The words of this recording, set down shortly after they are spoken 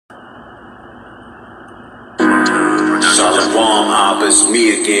Shalom, Abba, it's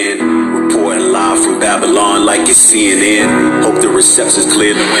me again. Reporting live from Babylon like it's CNN. Hope the reception's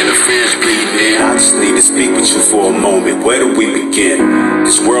clear, the interference bleeding in. I just need to speak with you for a moment. Where do we begin?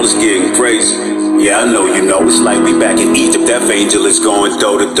 This world is getting crazy. Yeah, I know you know. It's like we back in Egypt. That angel is going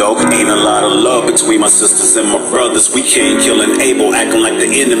door to door. Ain't a lot of love between my sisters and my brothers. We can't kill an Abel, acting like the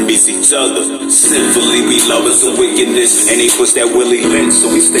enemies each other. Sinfully, we lovers of wickedness. And he puts that Willie Lynch, so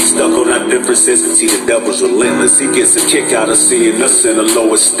we stay stuck on our differences. See, the devil's relentless. He gets a kick out of seeing us in a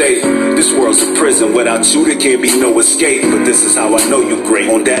lower state. This world's a prison. Without you, there can't be no escape. But this is how I know you great.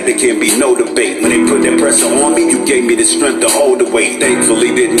 On that, there can't be no debate. When they put that pressure on me, you gave me the strength to hold the weight.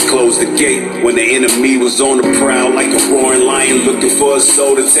 Thankfully, didn't close the gate. When the enemy was on the prowl like a roaring lion looking for a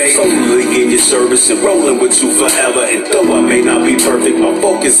soul to take. Totally in your service and rolling with you forever. And though I may not be perfect, my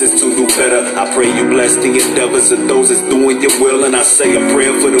focus is to do better. I pray you bless the endeavors of those that's doing your will. And I say a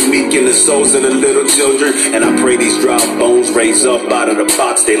prayer for the meek and the souls of the little children. And I pray these dry bones raise up out of the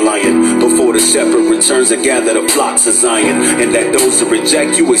box they lying. Before the shepherd returns and gather the flocks of Zion. And that those that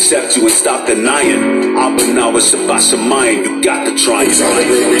reject you accept you and stop denying. Abba now is Shabbat Shemayim, you got to try. You try to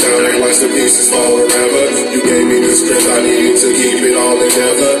bring me down and watch the pieces fall forever. You gave me the strength I needed to keep it all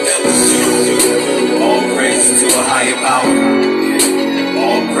together. All praise to a higher power.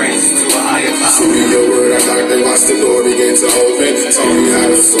 All praise to a higher power. So in your word I knocked and watched the door begin to open. Taught me how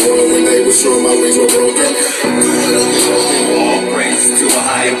to soar when they were sure my wings were broken. All praise to a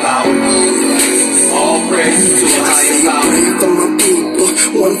higher power. All praise to a higher power. Praying for my people,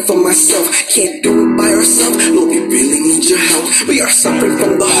 one for myself. Can't do it by ourselves. Lord, we really need your help. We are suffering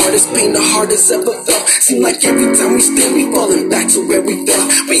from the hardest pain the hardest ever felt. Seem like every time we stand, we falling back to where we fell.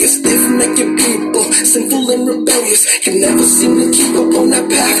 We are stiff-necked people, sinful and rebellious. Can never seem to keep up on that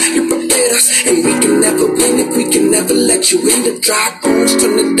path you prepared us. And we can never win if we can never let you in. The dry bones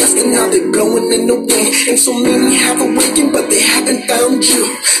turn to dust and now they're blowing in the wind. And so many have awakened, but they haven't found you.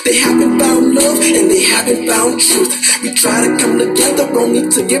 They haven't found love and they haven't found truth. We try to come together only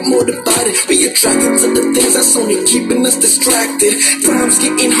to get more divided. We attracted to the things that's only keeping us distracted. Times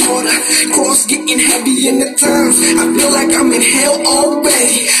getting harder, cross getting heavy, and at times I feel like I'm in hell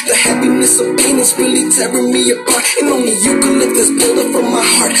already. The heaviness of pain is really tearing me apart, and only you can lift this builder from my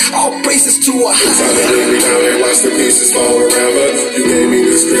heart. All praises to a higher. Try to bring me down and watch the pieces fall forever. You gave me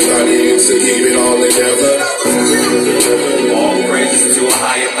the strength I needed to keep it all together. All praise to a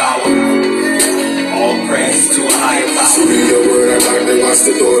higher power. All praise to a higher power. So in your word I knocked and watched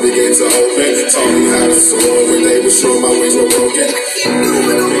the door begin to open. Taught me how to soar when they were sure my wings were broken.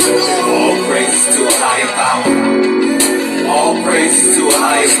 All praise to a higher power. All praise to a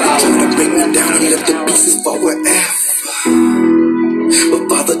higher power. Try to bring me down and let the pieces fall wherever. But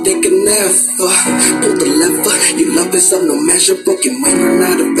Father, they can never pull the lever. Your love is of no measure, broken wing or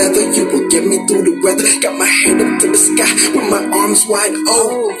not a feather. You will get me through the weather. Got my head up to the sky with my arms wide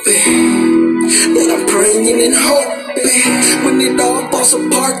open. That I'm praying and hoping when it all falls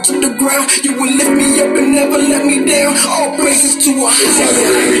apart to the ground, you will lift me up and never let me down. All praises to a Try to bring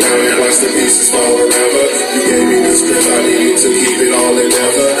higher. me down and watch the pieces fall forever. You gave me the strength I needed to keep it all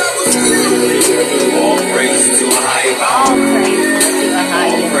together. All praise to a higher power.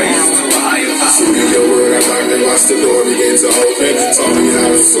 All praise to a higher power. So in your word I knocked and watched the door begin to open. Taught me how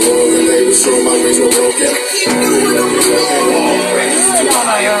to soar when they were sure my wings were broken. All praise to a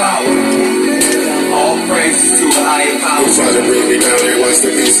higher power. All praise to a higher power. You tried to bring me down and watch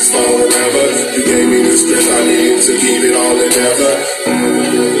the pieces fall forever. You gave me the strength I needed to keep it all together.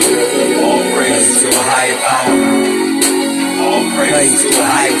 All praise to a higher power. All praise to a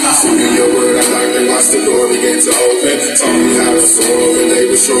higher So power. in your word I knocked and watched the door begin to open. Taught me how to soar when they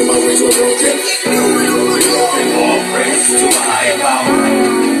were sure my wings were broken. All praise to a higher power.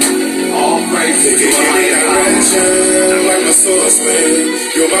 All praise to a higher power. Like my source, man.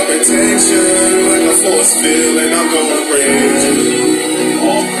 You're my protection, like a force field, and I'm gonna praise you.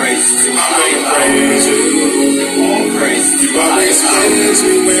 All praise to a I'm higher gonna power. praise you. All praise to You a higher always power. praise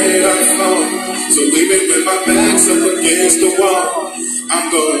me when I fall. So even when my back's up against the wall, I'm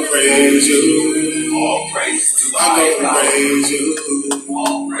gonna praise you. All praise to a I'm higher gonna power. praise you.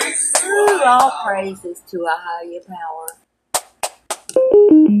 All praise to a Ooh, higher all power. praises to a higher power.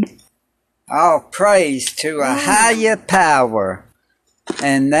 All praise to a higher power.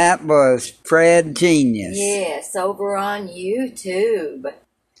 And that was Fred Genius. Yes, over on YouTube.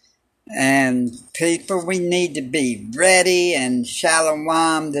 And people, we need to be ready. And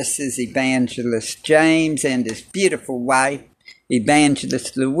Shalom, this is Evangelist James and his beautiful wife,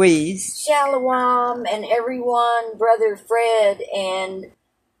 Evangelist Louise. Shalom and everyone, Brother Fred and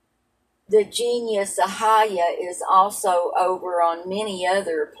the Genius Ahaya is also over on many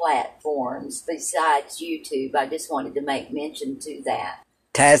other platforms besides YouTube. I just wanted to make mention to that.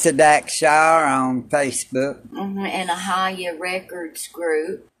 Tazadak Shah on Facebook. And Ahaya Records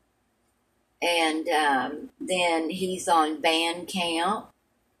Group. And then he's on Bandcamp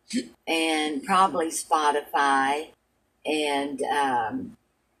and probably Spotify. And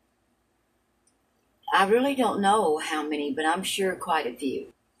I really don't know how many, but I'm sure quite a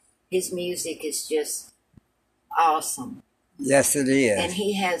few. His music is just awesome. Yes, it is. And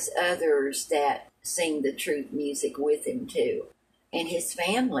he has others that sing the truth music with him, too. And his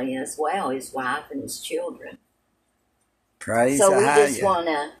family as well, his wife and his children. Praise So we Ahaya. just want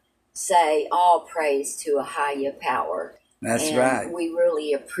to say all praise to a higher power. That's and right. We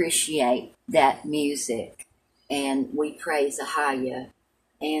really appreciate that music. And we praise Ahaya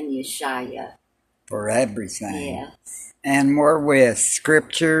and Yeshaya. For everything. Yes. And we're with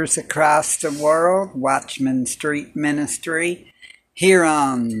Scriptures Across the World, Watchman Street Ministry, here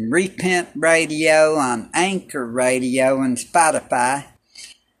on Repent Radio, on Anchor Radio, and Spotify.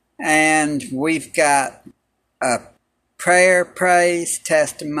 And we've got a prayer, praise,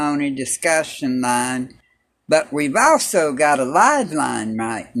 testimony, discussion line. But we've also got a live line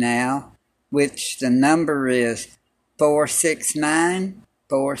right now, which the number is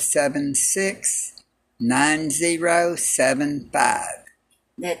 469-476-9075.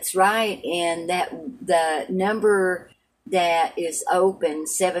 That's right, and that the number that is open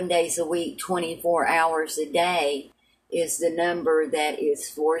 7 days a week, 24 hours a day, is the number that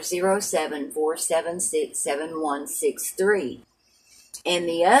is 407-476-7163. And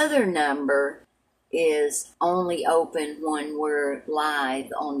the other number is only open when we're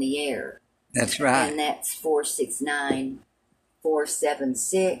live on the air. That's right. And that's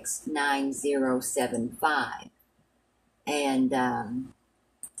 469-476-9075. And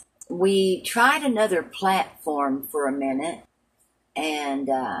we tried another platform for a minute and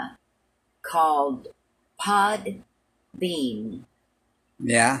called Podbean.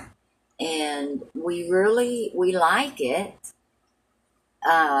 Yeah. And we like it.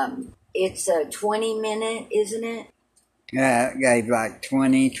 It's a 20-minute, isn't it? Yeah, it gave like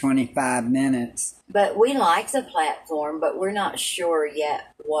 25 minutes. But we like the platform, but we're not sure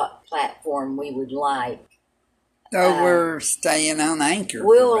yet what platform we would like. So we're staying on Anchor.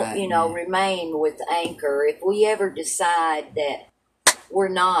 We'll, right now. remain with Anchor. If we ever decide that we're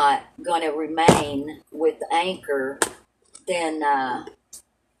not going to remain with Anchor, then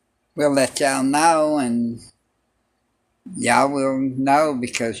we'll let y'all know, and y'all will know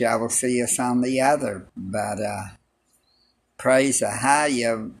because y'all will see us on the other. But praise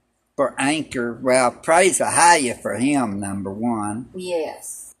Ahaya for Anchor. Well, praise Ahaya for him, number one.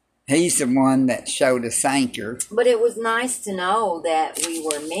 yes. He's the one that showed us Anchor. But it was nice to know that we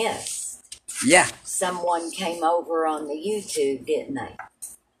were missed. Yeah. Someone came over on the YouTube, didn't they?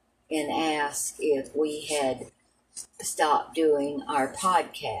 And asked if we had stopped doing our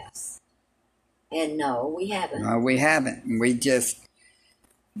podcast. And no, we haven't. No, we haven't. We just,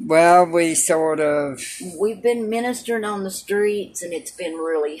 we sort of... We've been ministering on the streets, and it's been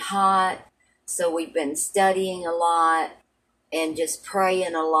really hot. So we've been studying a lot and just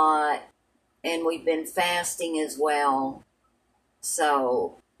praying a lot. And we've been fasting as well.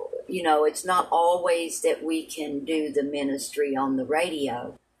 So, it's not always that we can do the ministry on the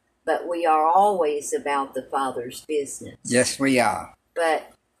radio. But we are always about the Father's business. Yes, we are.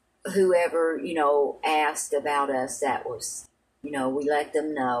 But whoever, asked about us, that was, we let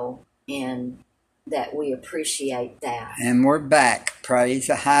them know, and that we appreciate that. And we're back. Praise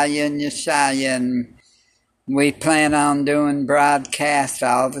Ahaya and Yeshaya. And we plan on doing broadcasts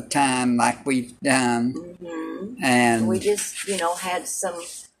all the time like we've done. Mm-hmm. And we just, had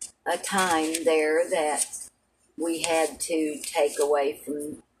a time there that we had to take away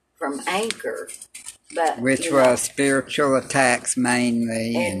from Anchor. But, which was spiritual attacks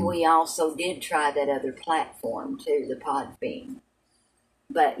mainly. And we also did try that other platform too, the Podbean.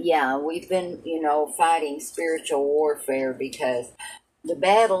 But yeah, we've been, fighting spiritual warfare because the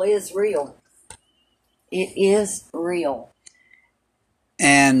battle is real. It is real.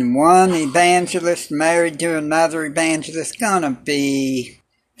 And one evangelist married to another evangelist gonna be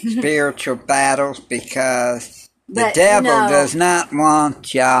spiritual battles because the devil does not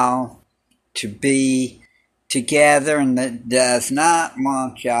want y'all to be together, and that does not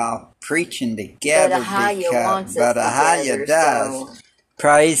want y'all preaching together. But Ahaya does. So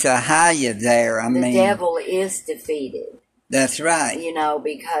praise Ahaya there. The devil is defeated. That's right.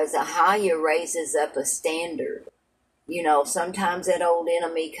 Because Ahaya raises up a standard. Sometimes that old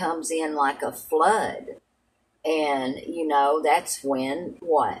enemy comes in like a flood. And, that's when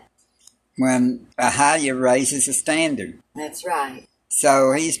what? when Ahaya raises the standard. That's right.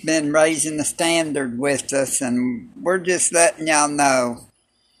 So he's been raising the standard with us, and we're just letting y'all know.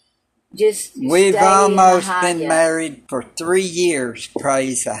 Just We've stay in almost Ahaya. been married for 3 years,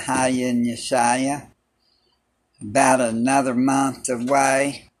 praise Ahaya and Yeshaya. About another month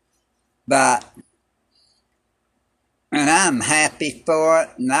away. And I'm happy for it,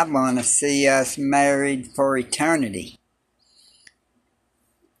 and I want to see us married for eternity.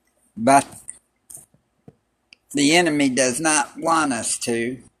 But the enemy does not want us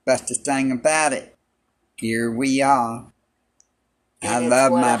to. But the thing about it, here we are. And I it's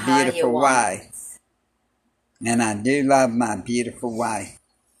love what my Ahaya beautiful wants. wife. And I do love my beautiful wife.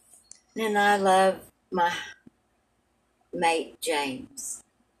 And I love my mate, James.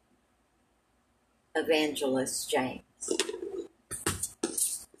 Evangelist James.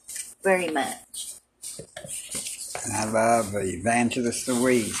 Very much. I love Evangelist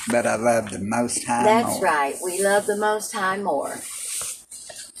Louise, but I love the Most High That's more. right. We love the Most High more.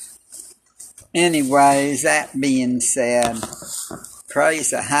 Anyways, that being said,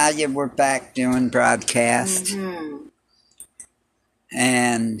 praise Ahaya, we're back doing broadcast. Mm-hmm.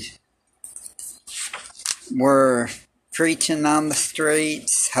 And we're preaching on the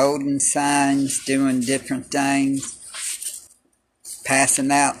streets, holding signs, doing different things, passing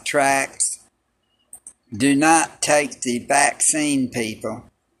out tracts. Do not take the vaccine, people,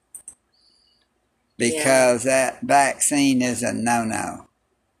 because that vaccine is a no-no.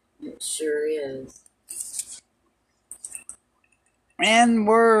 It sure is. And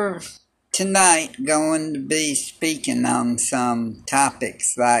we're tonight going to be speaking on some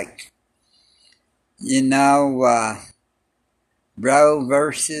topics like, Roe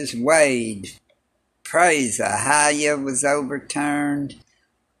versus Wade. Praise Ahaya was overturned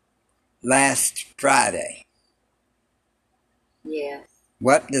last Friday. Yeah.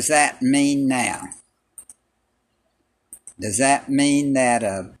 What does that mean now? Does that mean that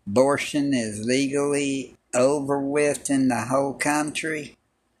abortion is legally over with in the whole country?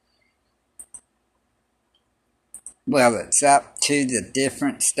 Well, it's up to the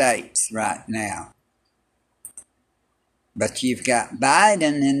different states right now. But you've got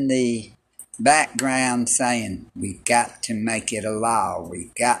Biden in the background saying, we've got to make it a law.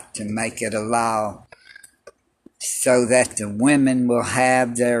 We've got to make it a law so that the women will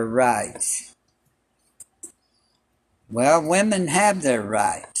have their rights. Well, women have their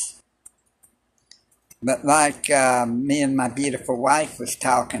rights. But like me and my beautiful wife was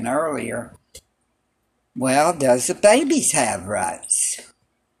talking earlier, well, does the babies have rights?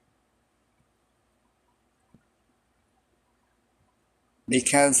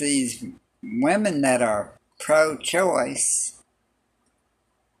 Because these women that are pro-choice,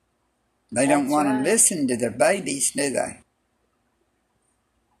 they don't That's want right. to listen to their babies, do they?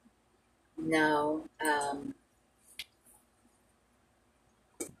 No.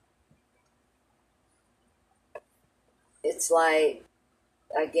 It's like,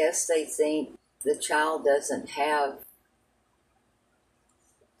 I guess they think the child doesn't have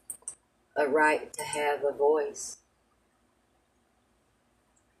a right to have a voice.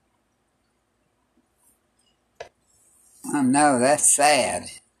 Oh no, that's sad.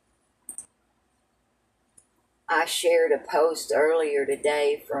 I shared a post earlier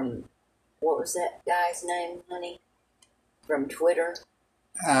today from, what was that guy's name, honey? From Twitter?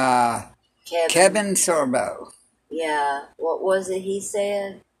 Kevin Sorbo. Yeah. What was it he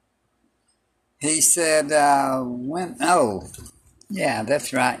said? He said, yeah,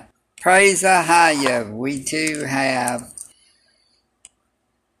 that's right. Praise Ahaya. We do have,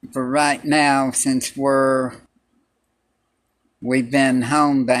 for right now, since we've been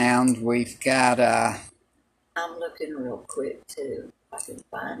homebound, we've got, I'm looking real quick, too, if I can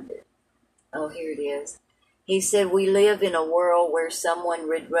find it. Oh, here it is. He said, we live in a world where someone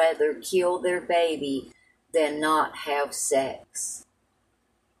would rather kill their baby than not have sex.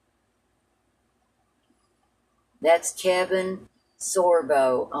 That's Kevin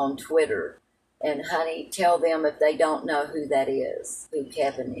Sorbo on Twitter. And honey, tell them if they don't know who that is, who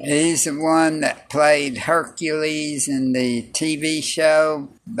Kevin is. he's the one that played Hercules in the TV show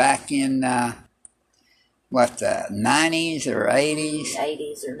back in, the 90s or 80s?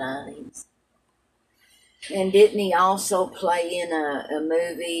 80s or 90s. And didn't he also play in a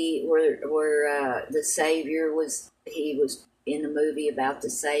movie where the Savior was, he was in a movie about the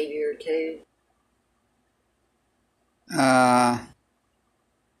Savior too?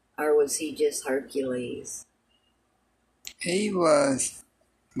 Or was he just Hercules? He was,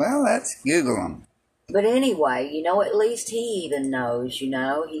 well, let's Google him. But anyway, at least he even knows,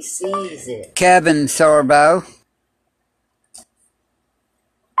 he sees it. Kevin Sorbo.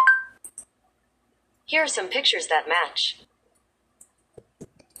 Here are some pictures that match.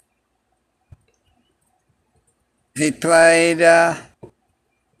 He played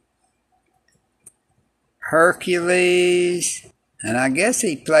Hercules, and I guess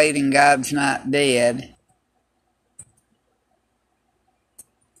he played in God's Not Dead.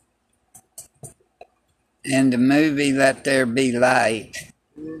 And the movie Let There Be Light.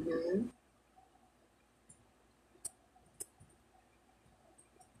 Mm-hmm.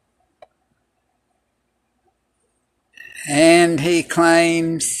 And he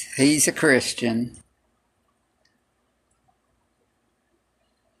claims he's a Christian.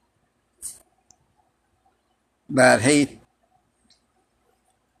 But he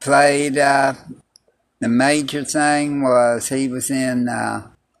played, the major thing was he was in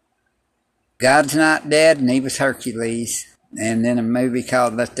God's Not Dead, and he was Hercules, and then a movie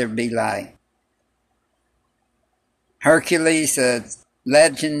called Let There Be Light. Hercules,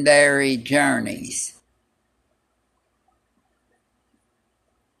 Legendary Journeys.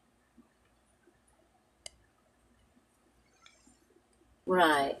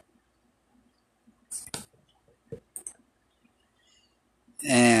 Right.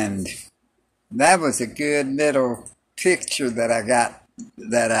 And that was a good little picture that I got,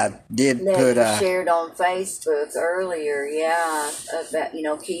 that I did That put you shared on Facebook earlier, yeah, about, you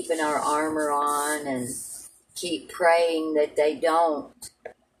know, keeping our armor on and keep praying that they don't,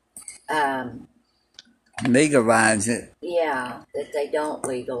 legalize it. yeah, that they don't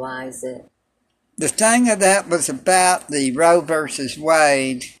legalize it. The thing of that was about the Roe versus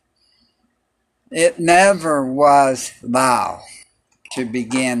Wade. It never was law to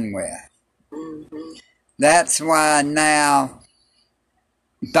begin with. Mm-hmm. That's why now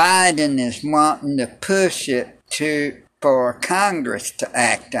Biden is wanting to push it for Congress to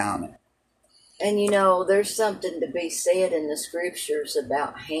act on it. And you know, there's something to be said in the scriptures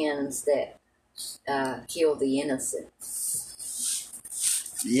about hands that kill the innocent.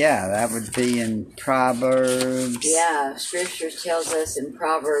 Yeah, that would be in Proverbs. Yeah, scripture tells us in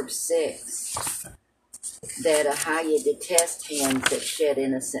Proverbs 6 that Ahiah detests hands that shed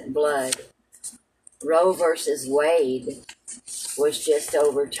innocent blood. Roe versus Wade was just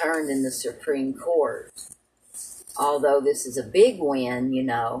overturned in the Supreme Court. Although this is a big win, you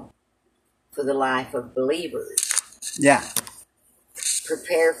know, for the life of believers. Yeah.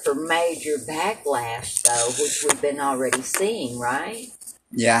 Prepare for major backlash, though, which we've been already seeing, right?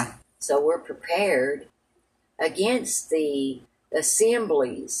 Yeah. So we're prepared against the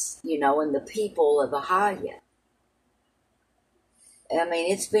assemblies, you know, and the people of Ahiah. I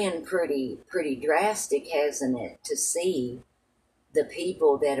mean, it's been pretty drastic, hasn't it, to see the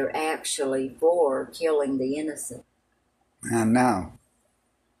people that are actually for killing the innocent. I know.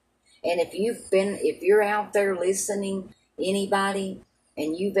 And if you're out there listening, anybody,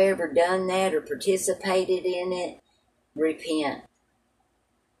 and you've ever done that or participated in it, repent.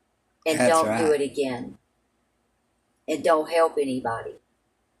 And That's don't do right. it again. And don't help anybody.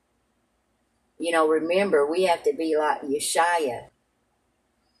 You know, remember, we have to be like Yeshaya.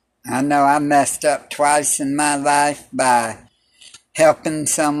 I know I messed up twice in my life by helping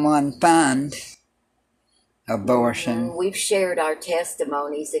someone fund abortion. We've shared our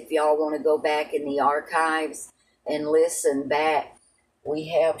testimonies. If y'all want to go back in the archives and listen back, we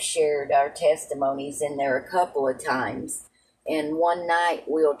have shared our testimonies in there a couple of times. And one night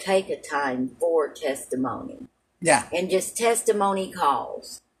we'll take a time for testimony. Yeah. And just testimony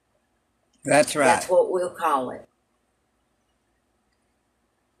calls. That's right. That's what we'll call it.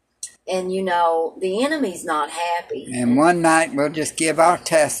 And you know, the enemy's not happy. And one night we'll just give our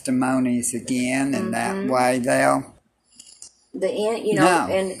testimonies again, and that way they'll. You know,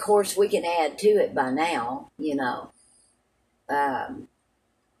 and of course we can add to it by now. You know,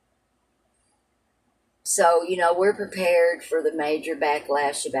 so you know we're prepared for the major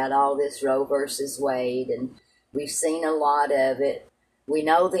backlash about all this Roe versus Wade, and we've seen a lot of it. We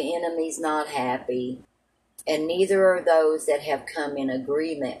know the enemy's not happy. And neither are those that have come in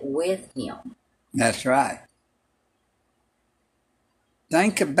agreement with him. That's right.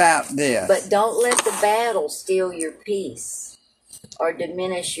 Think about this. But don't let the battle steal your peace or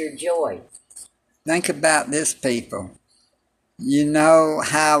diminish your joy. Think about this, people. You know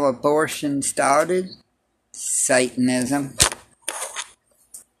how abortion started? Satanism.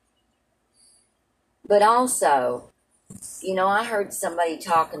 But also, you know, I heard somebody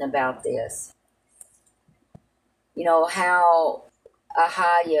talking about this. You know how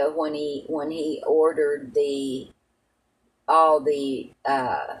Ahiah, when he ordered all the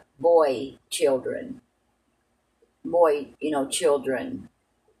children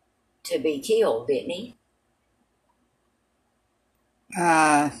to be killed, didn't he?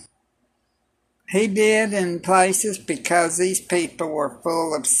 He did in places because these people were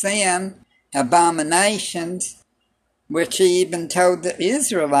full of sin, abominations, which he even told the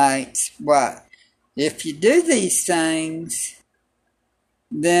Israelites, what? If you do these things,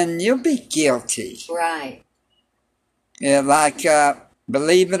 then you'll be guilty. Right. Yeah, like,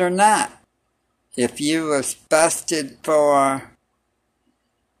 believe it or not, if you was busted for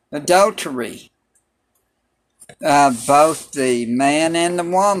adultery, both the man and the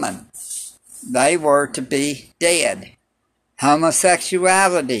woman, they were to be dead.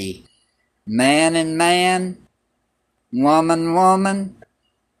 Homosexuality, man and man, woman,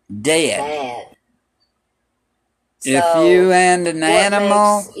 dead. Bad. If So, you and an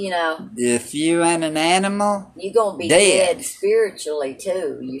animal, makes, if you and an animal, you're going to be dead spiritually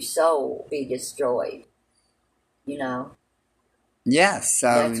too. Your soul be destroyed. Yes, so,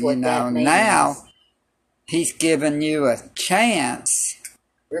 That's what that means. now he's given you a chance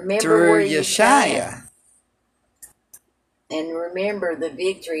Remember through where you Yeshua. And remember, the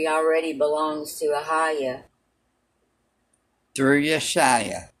victory already belongs to Ahaya. Through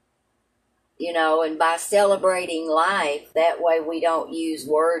Yeshua. And by celebrating life, that way we don't use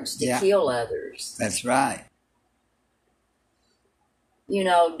words to kill others. That's right.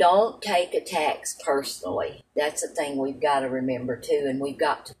 Don't take attacks personally. That's a thing we've got to remember too, and we've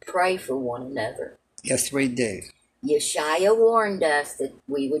got to pray for one another. Yes, we do. Yeshua warned us that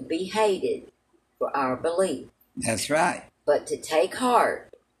we would be hated for our belief. That's right. But to take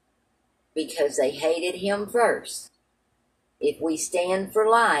heart, because they hated him first. If we stand for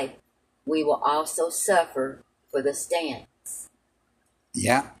life, we will also suffer for the stance.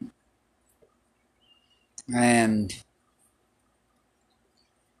 Yeah. And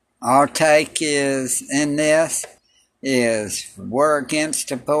our take is in this is we're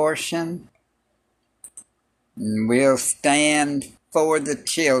against abortion, and we'll stand for the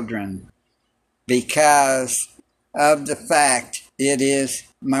children because of the fact it is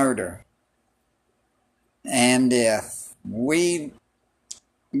murder. And if we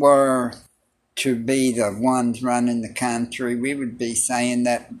were to be the ones running the country, we would be saying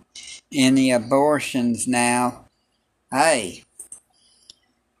that any abortions now, hey,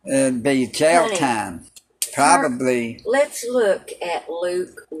 it'd be jail time. Probably. Let's look at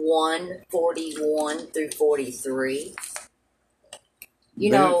Luke 1:41 through 43.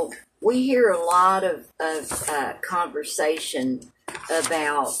 We hear a lot of conversation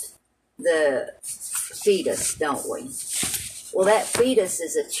about the fetus, don't we? Well, that fetus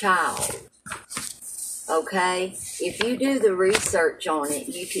is a child. Okay? If you do the research on it,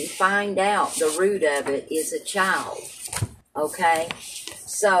 you can find out the root of it is a child. Okay?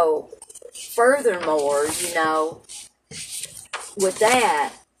 So, furthermore, with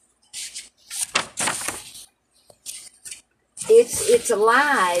that, it's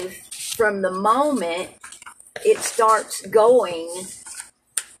alive from the moment it starts going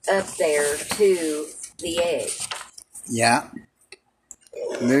up there to the egg. Yeah.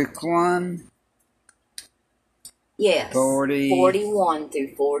 Luke 1. Yes. 41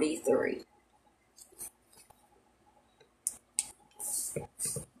 through 43.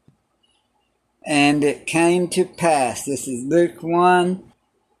 And it came to pass, this is Luke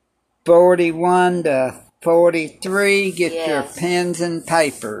 1:41 to 43. Get your pens and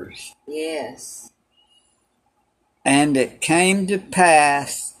papers. Yes. And it came to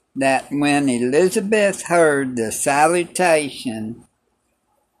pass that when Elizabeth heard the salutation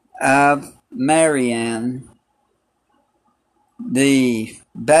of Mariam, the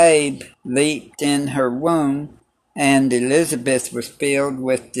babe leaped in her womb, and Elizabeth was filled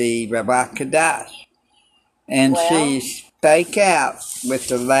with the Ruach HaKodesh. And she spake out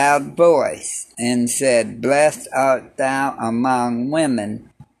with a loud voice, and said, Blessed art thou among women,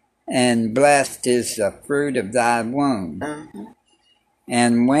 and blessed is the fruit of thy womb.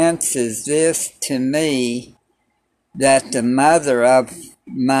 And whence is this to me, that the mother of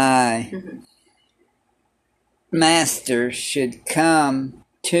my master should come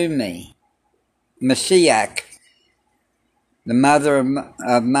to me? Mashiach, the mother of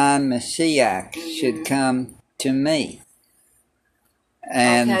my Mashiach, should come to me.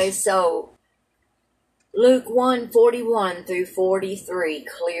 And okay, so Luke 1:41 through 43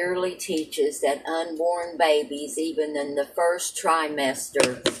 clearly teaches that unborn babies, even in the first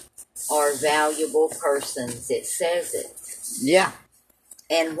trimester, are valuable persons. It says it. Yeah.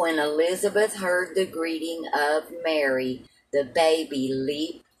 And when Elizabeth heard the greeting of Mary, the baby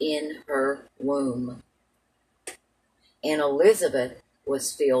leaped in her womb. And Elizabeth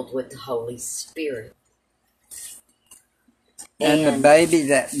was filled with the Holy Spirit. And the baby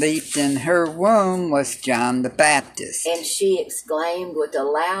that leaped in her womb was John the Baptist. And she exclaimed with a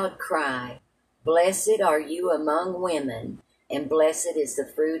loud cry, Blessed are you among women, and blessed is the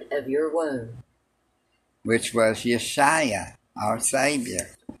fruit of your womb. which was Yeshua, our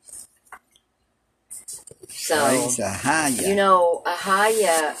Savior. So, Praise Ahaya. you know,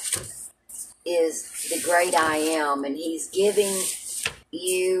 Ahaya is the great I am, and he's giving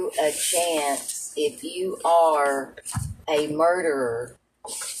you a chance if you are a murderer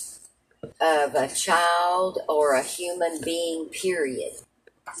of a child or a human being, period,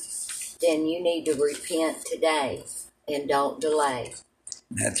 then you need to repent today and don't delay.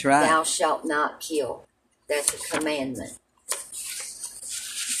 That's right. Thou shalt not kill. That's a commandment.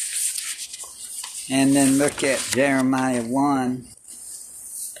 And then look at Jeremiah 1,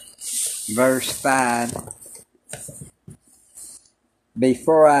 verse 5.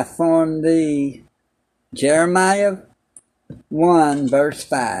 Before I formed thee, Jeremiah 1, verse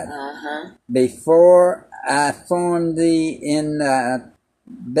 5. Before I formed thee in the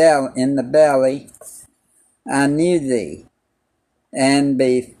belly, I knew thee. And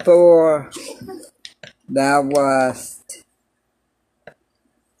before thou wast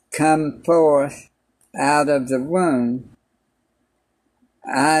come forth out of the womb,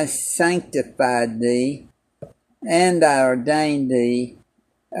 I sanctified thee, and I ordained thee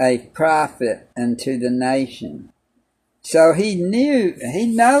a prophet unto the nation. So he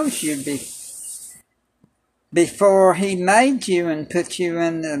knows you before he made you and put you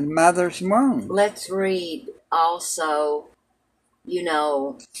in the mother's womb. Let's read also, you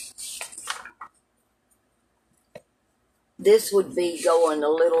know, this would be going a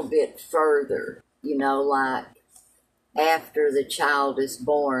little bit further, you know, like after the child is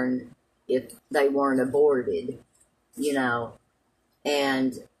born, if they weren't aborted, you know,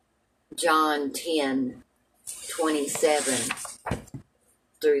 and John 10:27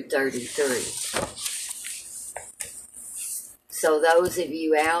 through 33. So those of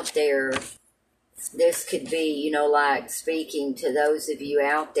you out there, this could be, you know, like speaking to those of you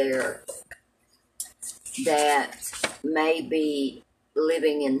out there that may be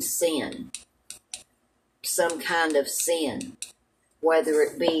living in sin, some kind of sin, whether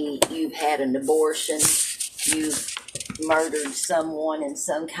it be you've had an abortion, you've murdered someone in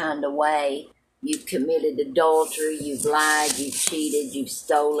some kind of way, you've committed adultery, you've lied, you've cheated, you've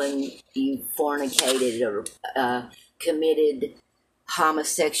stolen, you've fornicated, or committed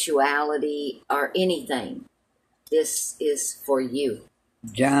homosexuality, or anything. This is for you.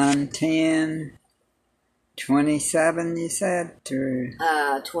 John 10:27, you said?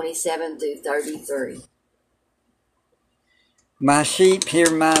 27 through 33. My sheep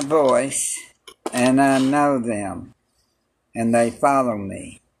hear my voice, and I know them, and they follow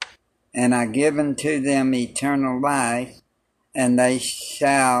me. And I give unto them eternal life, and they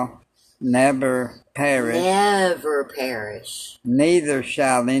shall never perish. Never perish. Neither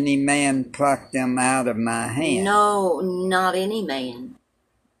shall any man pluck them out of my hand. No, not any man.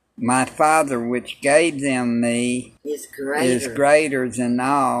 My Father which gave them me Is greater. is greater than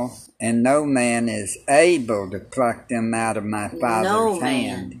all, and no man is able to pluck them out of my Father's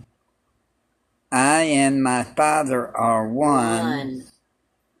hand. I and my Father are one.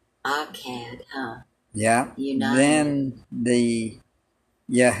 Akkad, huh? Yeah. United. Then the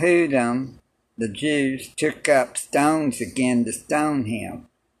Yehudim, the Jews, took up stones again to stone him.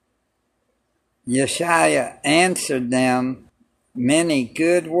 Yeshua answered them, Many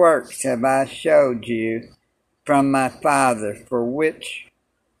good works have I showed you from my Father. For which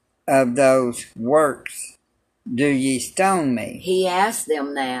of those works do ye stone me? He asked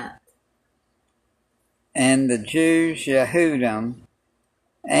them that. And the Jews, Yehudim,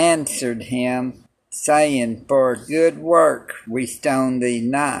 answered him, saying, For a good work we stone thee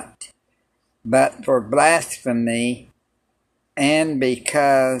not, but for blasphemy, and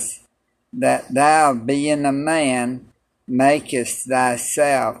because that thou, being a man, makest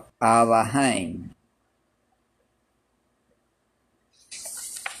thyself Elohim.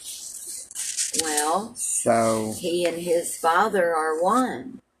 Well, So he and his Father are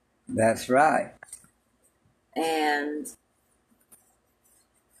one. that's right. And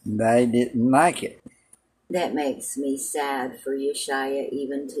They didn't like it. that makes me sad for Yeshua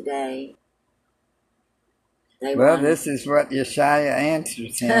even today. They Well, wanted- this is what Yeshua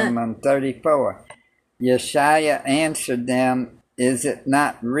answers him on 34. Yeshua answered them, Is it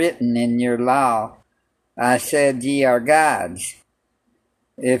not written in your law, I said ye are gods?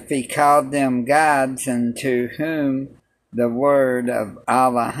 If he called them gods, unto whom the word of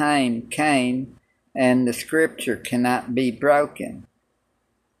Elohim came, and the scripture cannot be broken.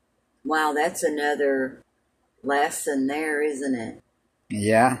 Wow, that's another lesson there, isn't it?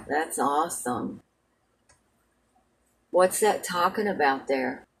 Yeah. That's awesome. What's that talking about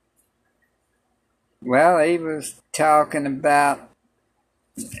there? Well, he was talking about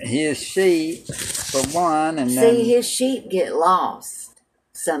his sheep for one, and then See, his sheep get lost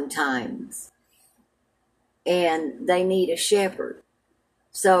sometimes, and they need a shepherd.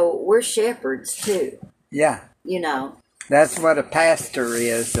 So we're shepherds too, yeah, you know. that's what a pastor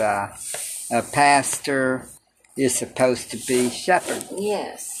is. A pastor is supposed to be shepherd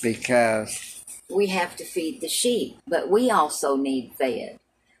Yes, because we have to feed the sheep, but we also need fed.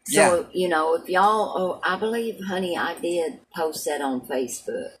 Yeah. So, you know, if y'all, I believe, honey, I did post that on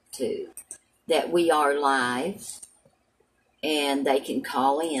Facebook too, that we are live and they can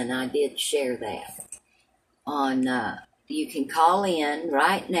call in. I did share that on, you can call in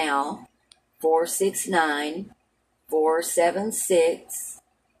right now,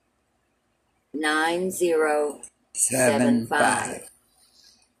 469-476-9075. 7-5.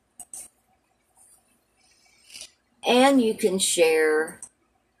 And you can share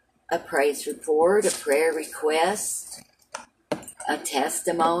a praise report, a prayer request, a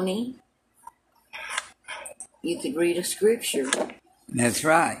testimony. You could read a scripture. That's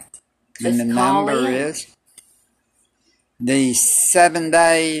right. Just And the call number in. is the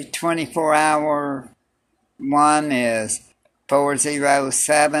 7-day, 24-hour one is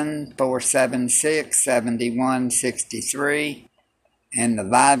 407-476-7163. And the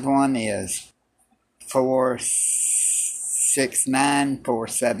live one is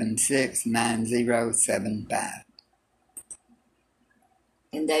 469-476-9075.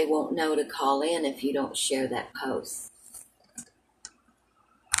 And they won't know to call in if you don't share that post.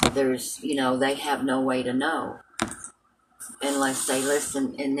 There's, you know, they have no way to know unless they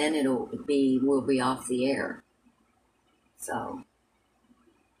listen, and then we'll be off the air. So,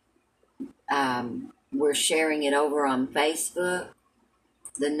 we're sharing it over on Facebook,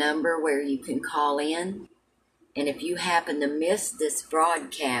 the number where you can call in. And if you happen to miss this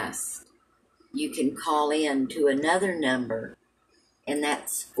broadcast, you can call in to another number, and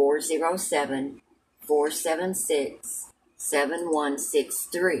that's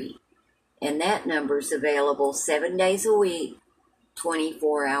 407-476-7163. And that number's available 7 days a week,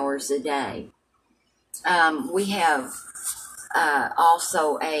 24 hours a day. We have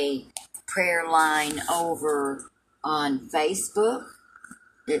also a prayer line over on Facebook.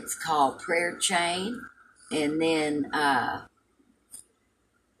 It's called Prayer Chain. And then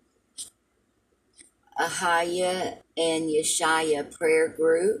Ahaya and Yeshaya Prayer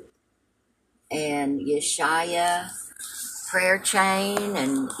Group and Yeshaya Prayer Chain,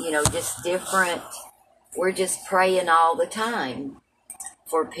 and, you know, just different. We're just praying all the time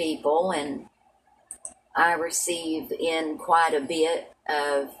for people, and I receive in quite a bit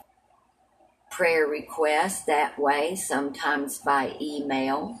of prayer requests that way, sometimes by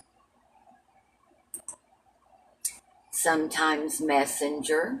email, sometimes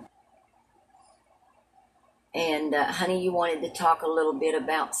messenger. And honey, you wanted to talk a little bit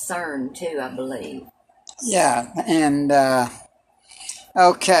about CERN too, I believe. Yeah, and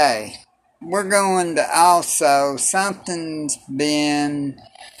okay, we're going to also, something's been,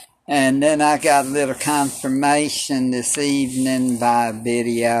 and then I got a little confirmation this evening by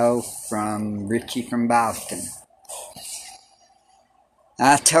video from Richie from Boston.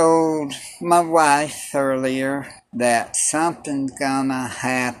 I told my wife earlier that something's gonna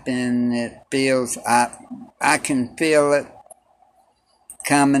happen. It feels, I can feel it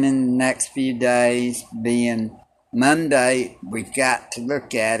coming in the next few days, being Monday. We've got to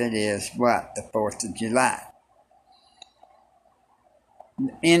look at it as what, the 4th of July.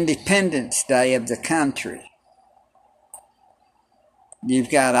 Independence Day of the country.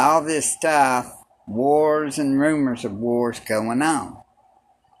 You've got all this stuff, wars and rumors of wars going on.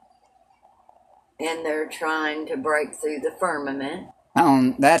 And they're trying to break through the firmament.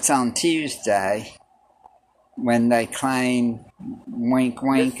 That's on Tuesday, when they claim, wink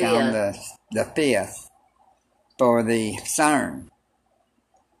wink, on the 5th for the CERN.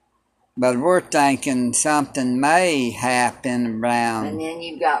 But we're thinking something may happen around. And then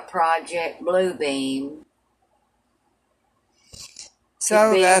you've got Project Bluebeam.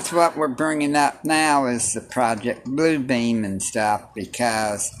 So that's what we're bringing up now, is the Project Bluebeam and stuff,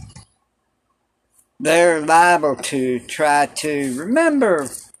 because they're liable to try to, remember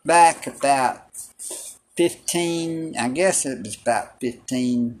back about 15, I guess it was about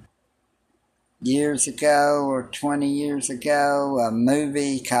 15 years ago or 20 years ago, a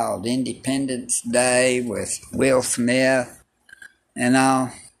movie called Independence Day with Will Smith and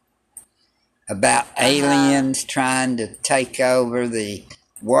all, about aliens trying to take over the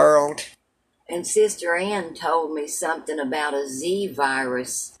world. And Sister Ann told me something about a Z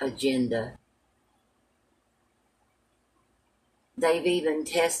virus agenda. They've even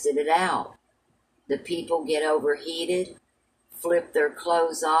tested it out. The people get overheated, flip their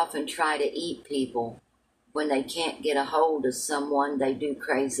clothes off, and try to eat people. When they can't get a hold of someone, they do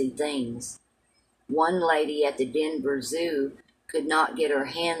crazy things. One lady at the Denver Zoo could not get her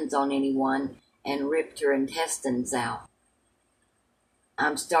hands on anyone and ripped her intestines out.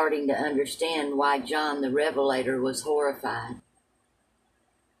 I'm starting to understand why John the Revelator was horrified.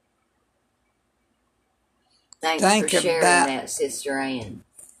 Thanks for sharing that, Sister Ann.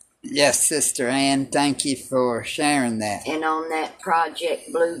 Yes, Sister Ann, thank you for sharing that. And on that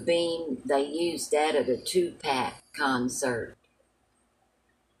Project Blue Beam, they used that at a Tupac concert.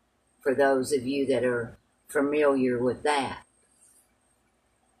 For those of you that are familiar with that.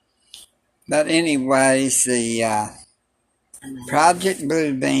 But anyways, the Project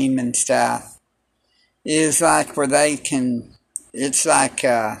Blue Beam and stuff is like where they can, it's like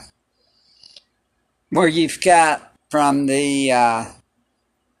where you've got from the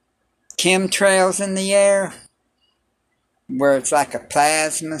chemtrails in the air, where it's like a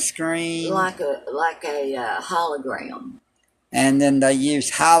plasma screen. Like a hologram. And then they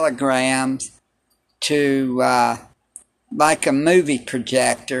use holograms to, like a movie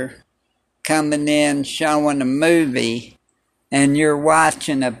projector, coming in, showing a movie, and you're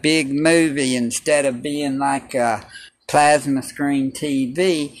watching a big movie instead of being like a plasma screen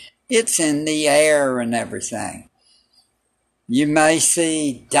TV. It's in the air and everything. You may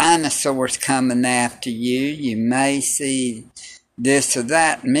see dinosaurs coming after you. You may see this or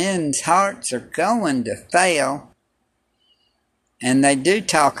that. Men's hearts are going to fail. And they do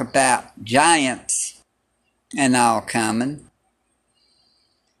talk about giants and all coming,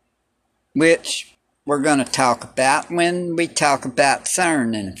 which we're going to talk about when we talk about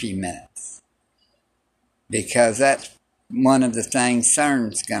CERN in a few minutes. Because that's one of the things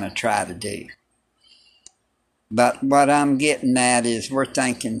CERN's going to try to do. But what I'm getting at is we're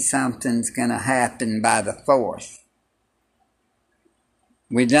thinking something's going to happen by the 4th.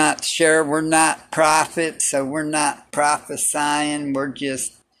 We're not sure. We're not prophets, so we're not prophesying. We're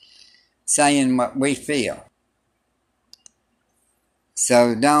just saying what we feel.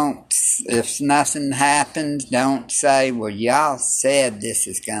 So if nothing happens, don't say, well, y'all said this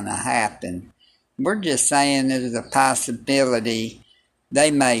is going to happen. We're just saying there's a possibility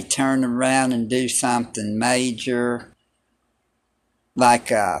they may turn around and do something major, like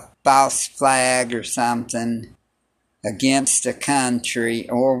a false flag or something, against a country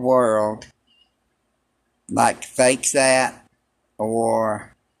or world, like fake that,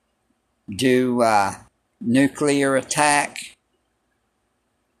 or do a nuclear attack.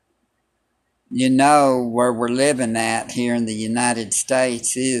 You know, where we're living at here in the United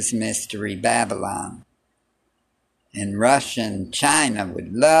States is Mystery Babylon. And Russia and China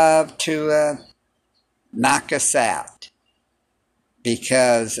would love to knock us out,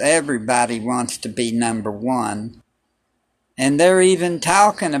 because everybody wants to be number one. And they're even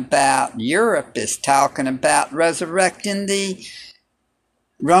talking about, Europe is talking about resurrecting the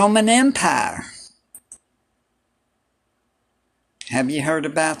Roman Empire. Have you heard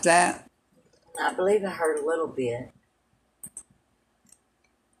about that? I believe I heard a little bit.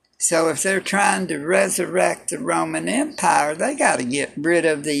 So if they're trying to resurrect the Roman Empire, they got to get rid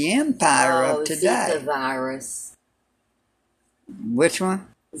of the empire of today. Zika virus. Which one?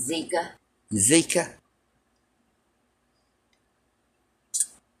 Zika. Zika.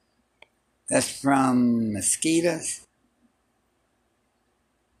 That's from mosquitoes?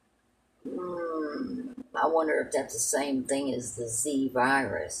 I wonder if that's the same thing as the Z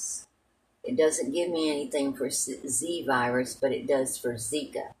virus. It doesn't give me anything for Z virus, but it does for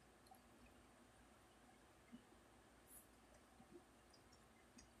Zika.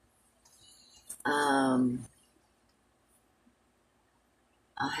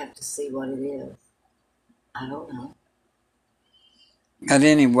 I'll have to see what it is. I don't know. But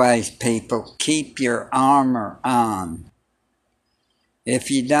anyways, people, keep your armor on.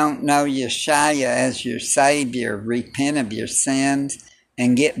 If you don't know Yeshua as your Savior, repent of your sins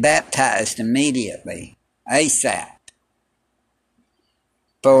and get baptized immediately, ASAP,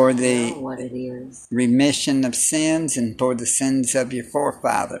 for the remission of sins and for the sins of your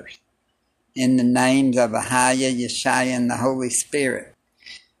forefathers. In the names of Ahia, Yeshua, and the Holy Spirit.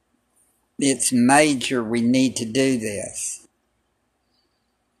 It's major we need to do this.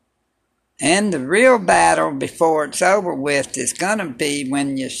 And the real battle before it's over with is going to be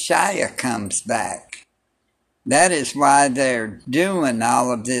when Yeshua comes back. That is why they're doing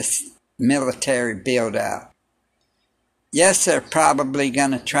all of this military build-up. Yes, they're probably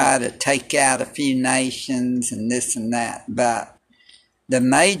going to try to take out a few nations and this and that, but the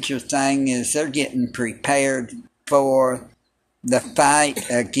major thing is they're getting prepared for the fight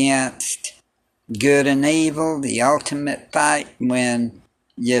against good and evil, the ultimate fight when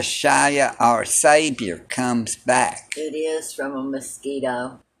Yeshua, our Savior, comes back. It is from a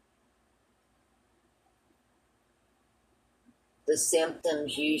mosquito. The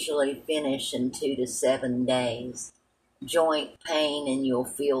symptoms usually finish in 2 to 7 days. Joint pain and you'll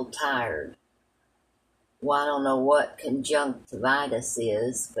feel tired. Well, I don't know what conjunctivitis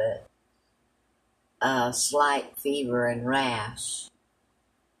is, but slight fever and rash.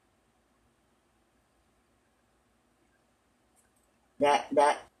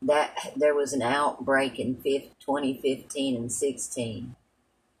 There was an outbreak in 2015 and 16.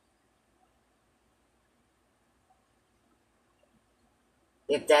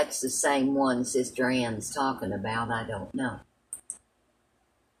 If that's the same one Sister Ann's talking about, I don't know.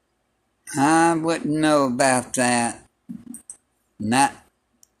 I wouldn't know about that. Not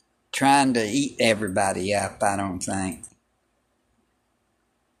trying to eat everybody up, I don't think.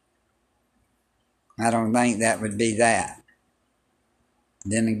 I don't think that would be that.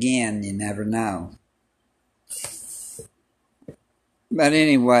 Then again, you never know. But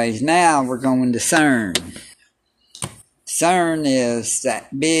anyways, now we're going to CERN. CERN is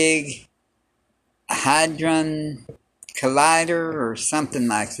that big Hadron Collider or something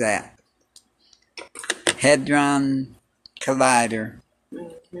like that. Hadron Collider.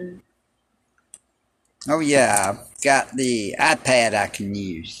 Mm-hmm. Oh yeah, I've got the iPad I can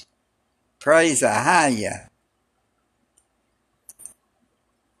use. Praise Ahaya.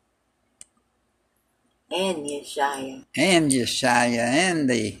 And Yeshaya. And Yeshaya and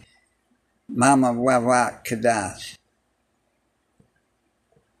the Mama Wawak Kadash.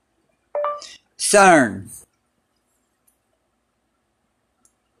 CERN.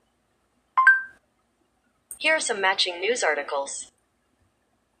 Here are some matching news articles.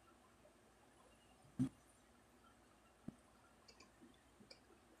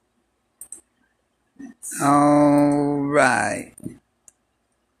 All right.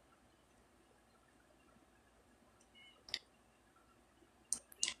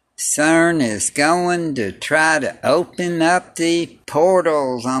 CERN is going to try to open up the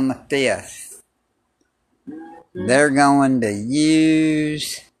portals on the 5th. Mm-hmm. They're going to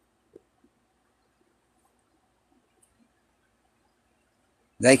use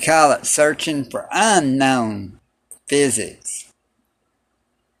they call it searching for unknown physics.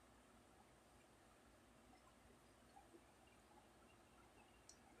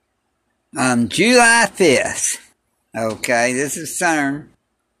 On July 5th, okay, this is CERN,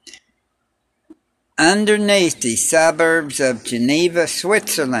 underneath the suburbs of Geneva,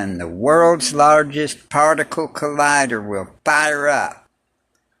 Switzerland, the world's largest particle collider will fire up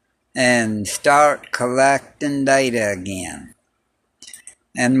and start collecting data again.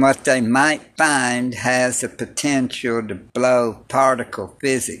 And what they might find has the potential to blow particle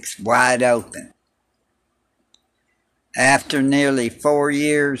physics wide open. After nearly 4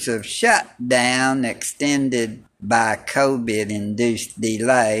 years of shutdown extended by COVID-induced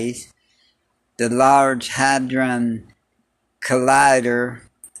delays, the Large Hadron Collider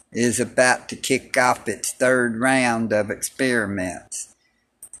is about to kick off its 3rd round of experiments,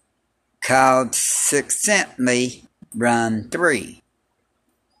 called succinctly Run 3.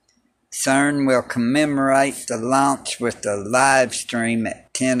 CERN will commemorate the launch with a live stream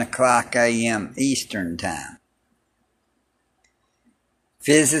at 10 o'clock a.m. Eastern Time.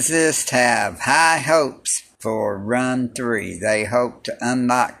 Physicists have high hopes for Run 3. They hope to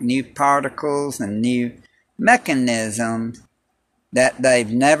unlock new particles and new mechanisms that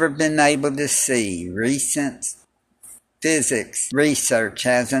they've never been able to see. Recent physics research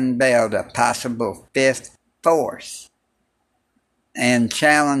has unveiled a possible 5th force and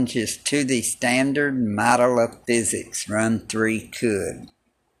challenges to the standard model of physics Run 3 could.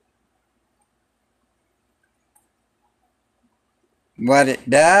 What it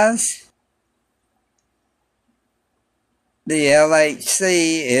does? The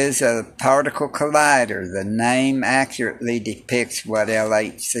LHC is a particle collider. The name accurately depicts what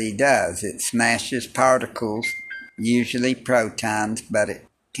LHC does. It smashes particles, usually protons, but it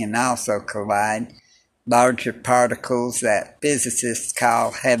can also collide larger particles that physicists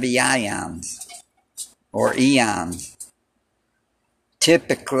call heavy ions, or eons.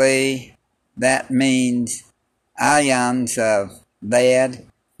 Typically, that means ions of lead,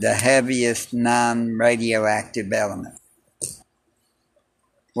 the heaviest non-radioactive element.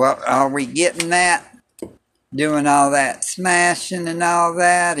 Well, are we getting that? Doing all that smashing and all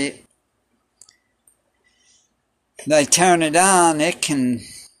that? They turn it on, it can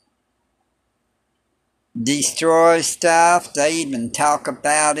destroy stuff. They even talk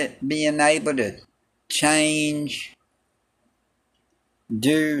about it being able to change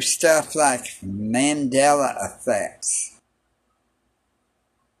do stuff like Mandela effects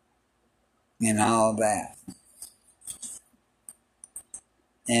and all that.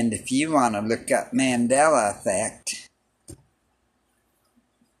 And if you want to look up Mandela effect,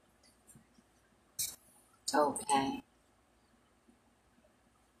 Okay.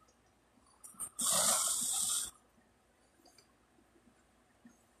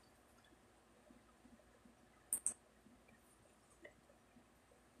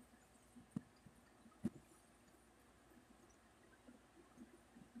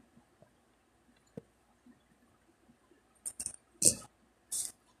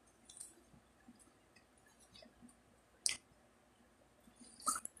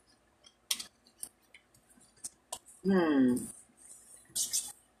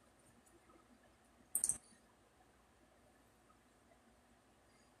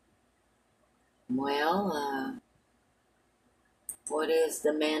 Well, what is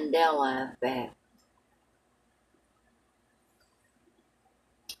the Mandela effect?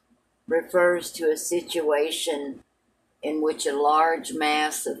 Refers to a situation in which a large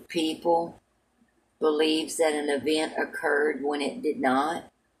mass of people believes that an event occurred when it did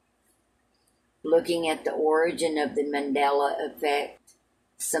not. Looking at the origin of the Mandela effect,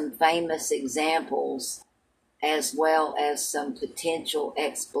 some famous examples, as well as some potential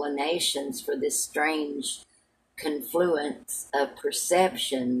explanations for this strange confluence of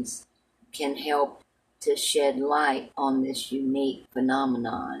perceptions, can help to shed light on this unique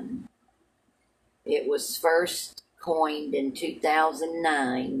phenomenon. It was first coined in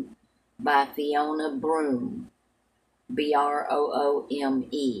 2009 by Fiona Broome,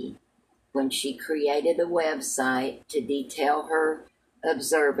 Broome, when she created a website to detail her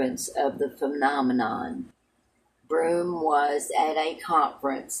observance of the phenomenon. Broome was at a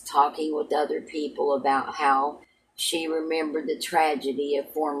conference talking with other people about how she remembered the tragedy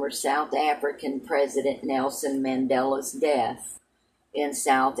of former South African President Nelson Mandela's death in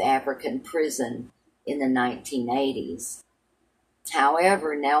South African prison in the 1980s.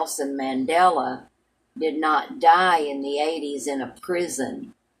 However, Nelson Mandela did not die in the 80s in a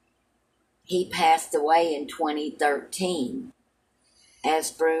prison. He passed away in 2013.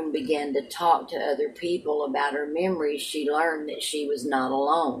 As Broome began to talk to other people about her memories, she learned that she was not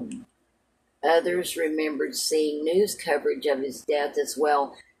alone. Others remembered seeing news coverage of his death as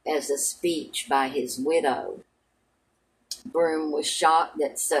well as a speech by his widow. Broome was shocked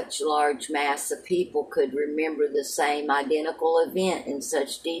that such large mass of people could remember the same identical event in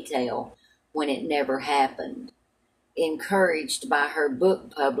such detail when it never happened. Encouraged by her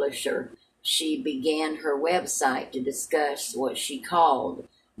book publisher, she began her website to discuss what she called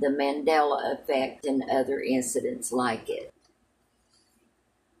the Mandela effect and other incidents like it.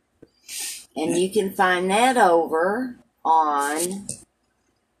 And you can find that over on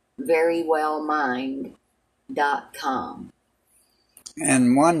verywellmind.com.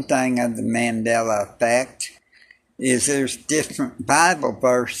 and one thing of the Mandela effect is there's different Bible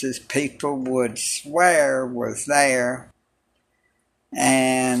verses people would swear was there,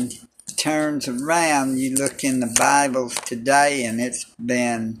 and turns around, you look in the Bibles today and it's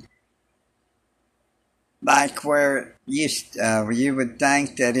been like where it used you would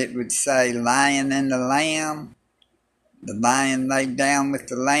think that it would say lion and the lamb, the lion laid down with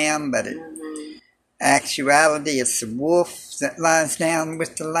the lamb, but in actuality it's the wolf that lies down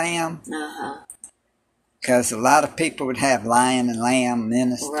with the lamb. Because a lot of people would have lion and lamb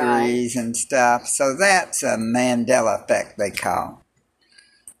ministries and stuff, so that's a Mandela effect they call.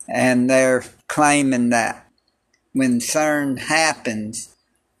 And they're claiming that when CERN happens,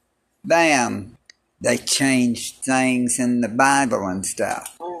 bam, they change things in the Bible and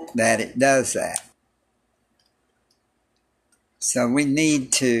stuff, that it does that. So we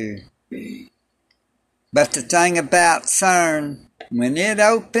need to. But the thing about CERN, when it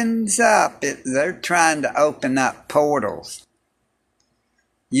opens up, they're trying to open up portals.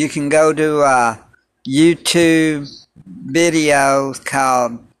 You can go to a YouTube video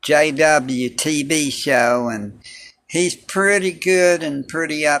called JW TV Show, and he's pretty good and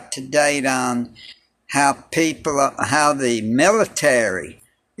pretty up to date on how the military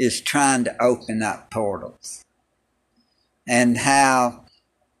is trying to open up portals, and how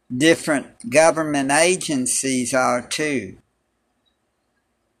different government agencies are too.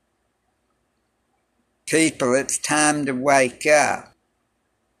 People, it's time to wake up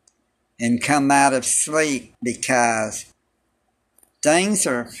and come out of sleep, because things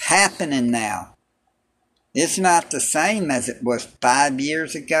are happening now. It's not the same as it was 5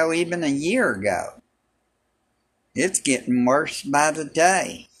 years ago, even a year ago. It's getting worse by the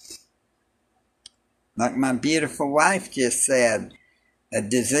day. Like my beautiful wife just said, a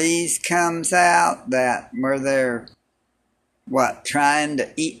disease comes out that where they're trying to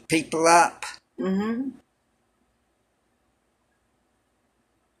eat people up.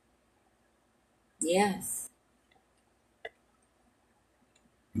 Yes.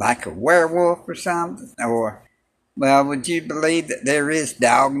 Like a werewolf or something? Or, well, would you believe that there is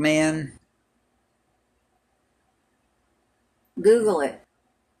dog men? Google it.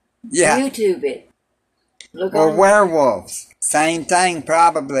 Yeah. YouTube it. Look Or on werewolves. Same thing,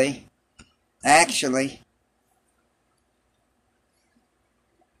 probably. Actually.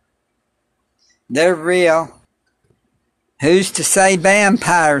 They're real. Who's to say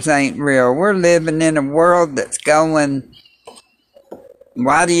vampires ain't real? We're living in a world that's going...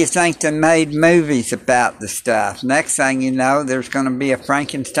 Why do you think they made movies about the stuff? Next thing you know, there's going to be a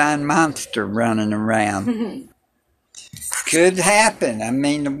Frankenstein monster running around. Could happen. I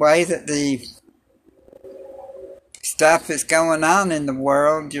mean, the way that the stuff is going on in the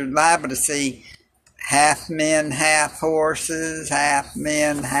world, you're liable to see half men, half horses, half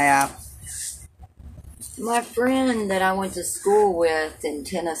men, half... My friend that I went to school with in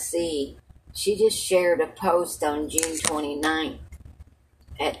Tennessee, she just shared a post on June 29th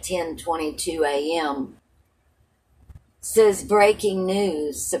at 10:22 a.m. Says, breaking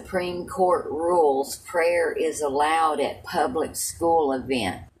news, Supreme Court rules prayer is allowed at public school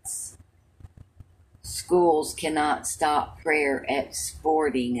events. Schools cannot stop prayer at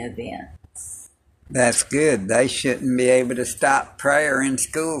sporting events. That's good. They shouldn't be able to stop prayer in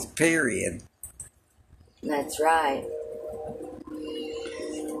schools, period. That's right.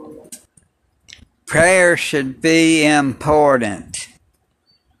 Prayer should be important.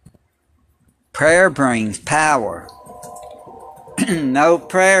 Prayer brings power. No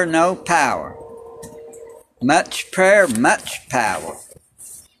prayer, no power. Much prayer, much power.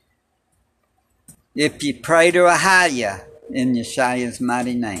 If you pray to Ahia in Yeshua's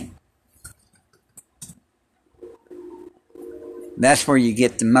mighty name, that's where you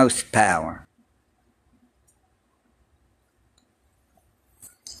get the most power.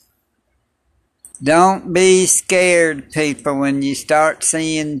 Don't be scared, people, when you start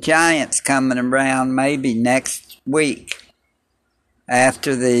seeing giants coming around maybe next week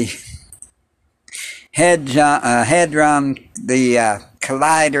after the Hadron, the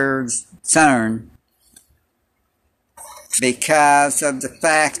collider CERN, because of the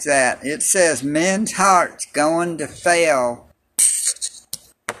fact that it says men's hearts going to fail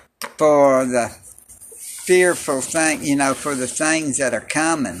for the fearful thing, for the things that are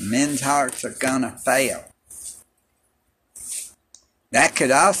coming. Men's hearts are going to fail. That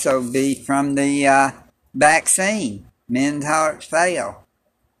could also be from the vaccine. Men's hearts fail.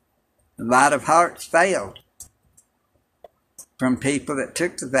 A lot of hearts failed from people that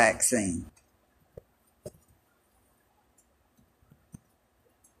took the vaccine.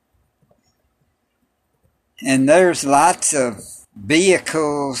 And there's lots of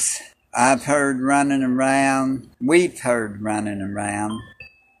vehicles I've heard running around. We've heard running around.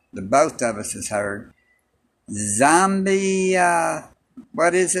 The both of us has heard. Zombie,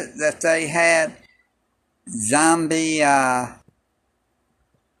 what is it that they had? Zombie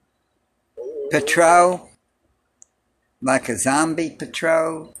patrol. Like a zombie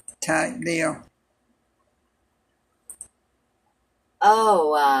patrol type deal.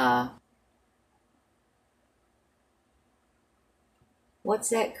 Oh, what's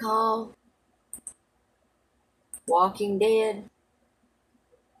that called? Walking Dead?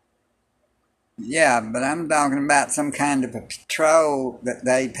 Yeah, but I'm talking about some kind of a patrol that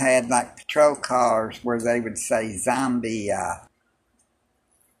they've had, like patrol cars, where they would say zombie,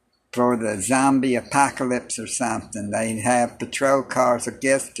 for the zombie apocalypse or something. They'd have patrol cars, I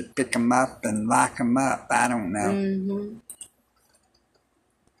guess, to pick them up and lock them up. I don't know. Mm-hmm.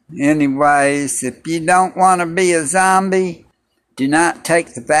 Anyways, if you don't want to be a zombie, do not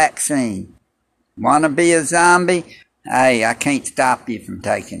take the vaccine. Want to be a zombie? Hey, I can't stop you from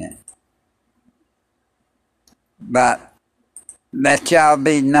taking it. But let y'all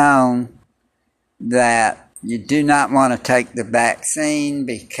be known that you do not want to take the vaccine,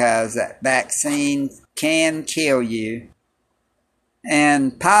 because that vaccine can kill you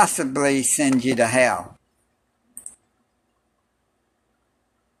and possibly send you to hell.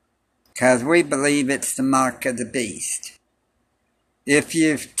 Because we believe it's the mark of the beast. If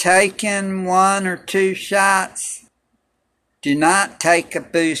you've taken 1 or 2 shots, do not take a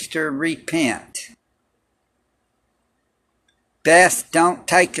booster, repent. Best don't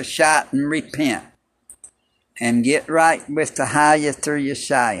take a shot and repent. And get right with the Ahia through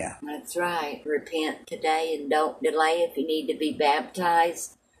Yeshua. That's right. Repent today and don't delay. If you need to be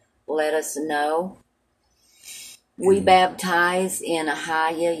baptized, let us know. We baptize in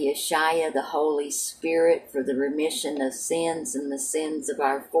Ahaya Yeshaya, the Holy Spirit, for the remission of sins and the sins of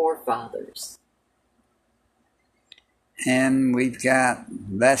our forefathers. And we've got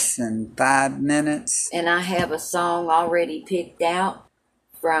less than 5 minutes. And I have a song already picked out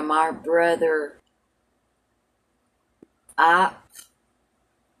from our brother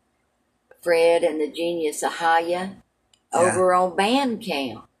Fred and the Genius Ahaya over on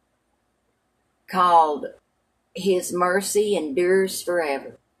Bandcamp, called His Mercy Endures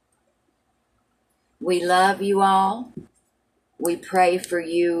Forever. We love you all. We pray for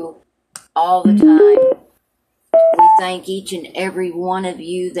you all the time. We thank each and every one of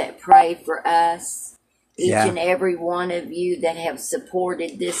you that pray for us. Each and every one of you that have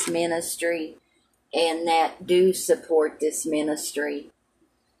supported this ministry and that do support this ministry.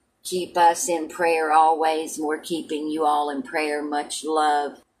 Keep us in prayer always, and we're keeping you all in prayer. Much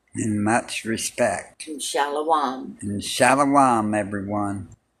love. And much respect. And shalom. And shalom, everyone.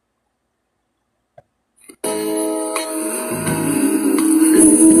 Don't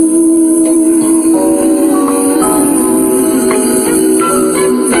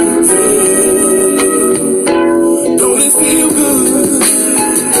it feel good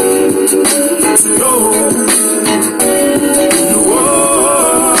to know you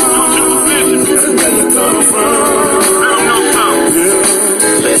are where you come from?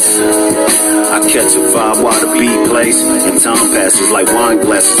 Listen, I catch a vibe while the beat plays, and time passes like wine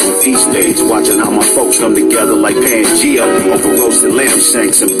glasses on feast days. Watching how my folks come together like Pangea over roasted lamb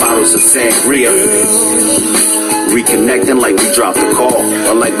shanks and bottles of sangria. Reconnecting like we dropped a call,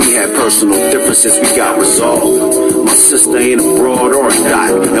 or like we had personal differences we got resolved. My sister ain't a broad or a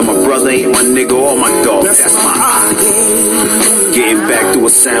dot, and my brother ain't my nigga or my dog. That's my eye. Getting back to a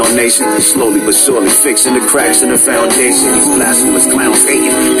sound nation, slowly but surely fixing the cracks in the foundation. These blasphemous clowns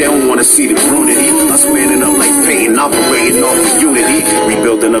hating, they don't want to see the unity. Us manning up like pain, operating off of unity.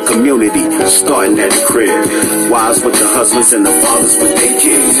 Rebuilding a community, starting at the crib. Wives with the husbands and the fathers with their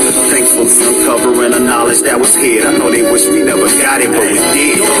kids. Thankful for uncovering the knowledge that was hid. I know they wish we never got it, but we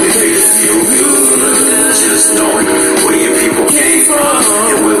did. Don't it make us feel good? Just knowing where your people came from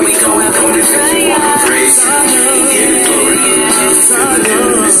and where we going. Don't it make you want to praise and give it glory?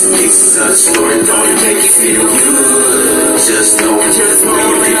 This is a story, don't it make you feel good? Just know where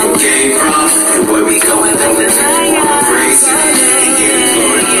your people came from and where we going. Don't it make you want to praise and give it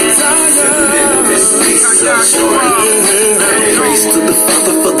glory? This is a story. Praise to the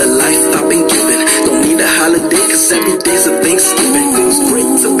Father for the life I've been given. Don't need a holiday, cause every day's a Thanksgiving. Feels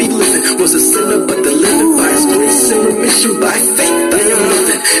great to be living. Was a sinner, but delivered by His grace and remission. By faith I am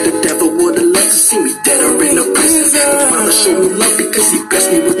living. The devil would've loved to see me dead or in a prison. The Father showed me love because He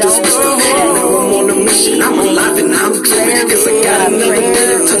blessed me with His wisdom. And now I'm on a mission. I'm alive and I'm driven. Cause I got another day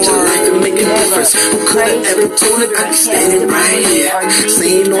to touch a life and make a difference. Who could've ever told it? I'd be standing right here,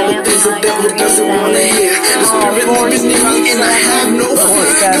 saying all the things the devil doesn't wanna hear. The Spirit living in me and I have no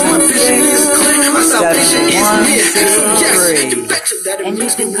fear. Cause my vision is clear, my salvation is near. So yes, you betcha that it And you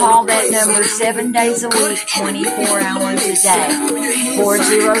makes me can call wanna that praise number Him. 7 days a week, 24 hours a day.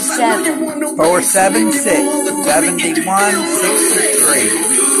 407 476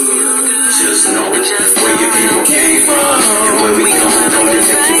 7163. Just know where your people came from and where we going. Don't it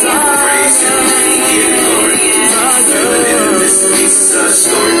make you want to praise and give it glory? This is a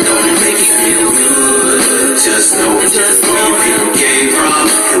story, don't it make you feel good? Just know where your people came from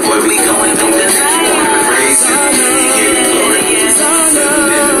and where we going. Don't it make you want to praise and give it glory?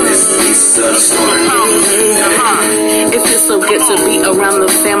 This is a story. It feels so good to be around the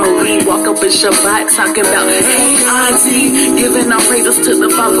family. Walk up in Shabbat talking about, hey auntie, giving our praises to the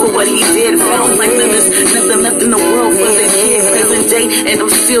Father for what He did. Found like there's nothing left in the world for the kid. Present day, and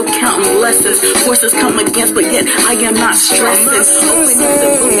I'm still counting blessings. Forces come against, but yet I am not stressing. Open up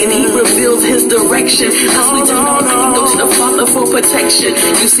the book and He reveals His direction. As we turn on, I go to the Father for protection.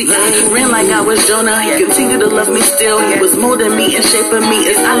 You see, I ran like I was Jonah. He continued to love me still. He was molding me and shaping me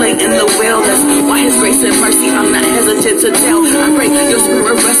as I lay in the well. That's why His grace and mercy, I'm not hesitant to tell. I pray your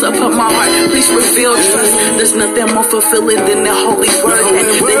spirit rest upon my heart. Please reveal trust. There's nothing more fulfilling than the holy word. That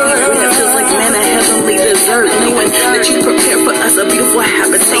He feels like manna, heavenly dessert. Knowing that You prepared for us a beautiful